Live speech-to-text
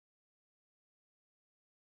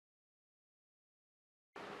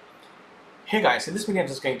Hey guys, in this video I'm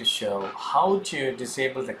just going to show how to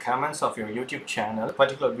disable the comments of your YouTube channel,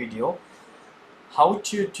 particular video, how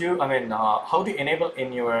to how to enable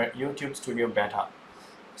in your YouTube Studio Beta.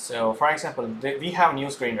 So for example, we have a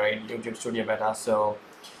new screen, right? YouTube Studio Beta. So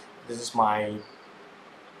this is my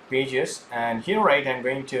pages, and here, right, I'm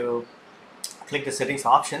going to click the settings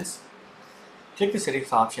options. Click the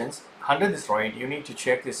settings options. Under this, right, you need to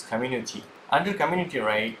check this community. Under community,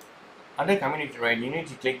 right, you need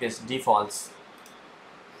to click this defaults.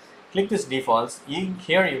 Click this defaults.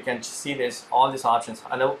 Here you can see this all these options.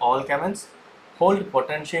 Allow all comments, hold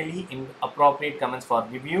potentially inappropriate comments for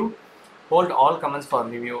review, hold all comments for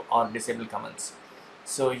review, or disable comments.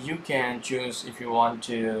 So you can choose if you want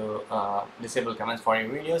to disable comments for your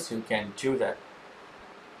videos. You can do that.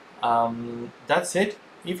 That's it.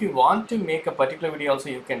 If you want to make a particular video also,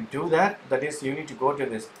 you can do that. That is, you need to go to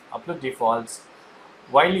this upload defaults.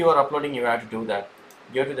 While you are uploading, you have to do that.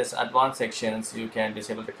 Go to this advanced sections. You can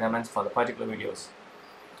disable the comments for the particular videos.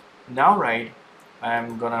 Now, right,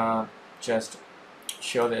 I'm gonna just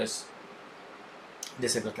show this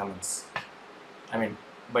disable comments.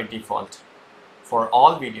 By default for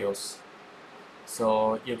all videos.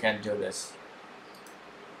 So you can do this.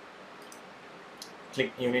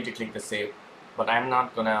 You need to click the save, but I'm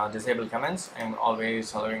not gonna disable comments. I'm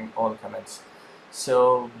always allowing all comments.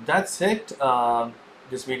 So that's it.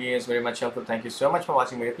 This video is very much helpful. Thank you so much for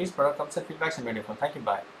watching. Please provide comments and feedbacks and video. Thank you.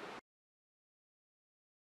 Bye.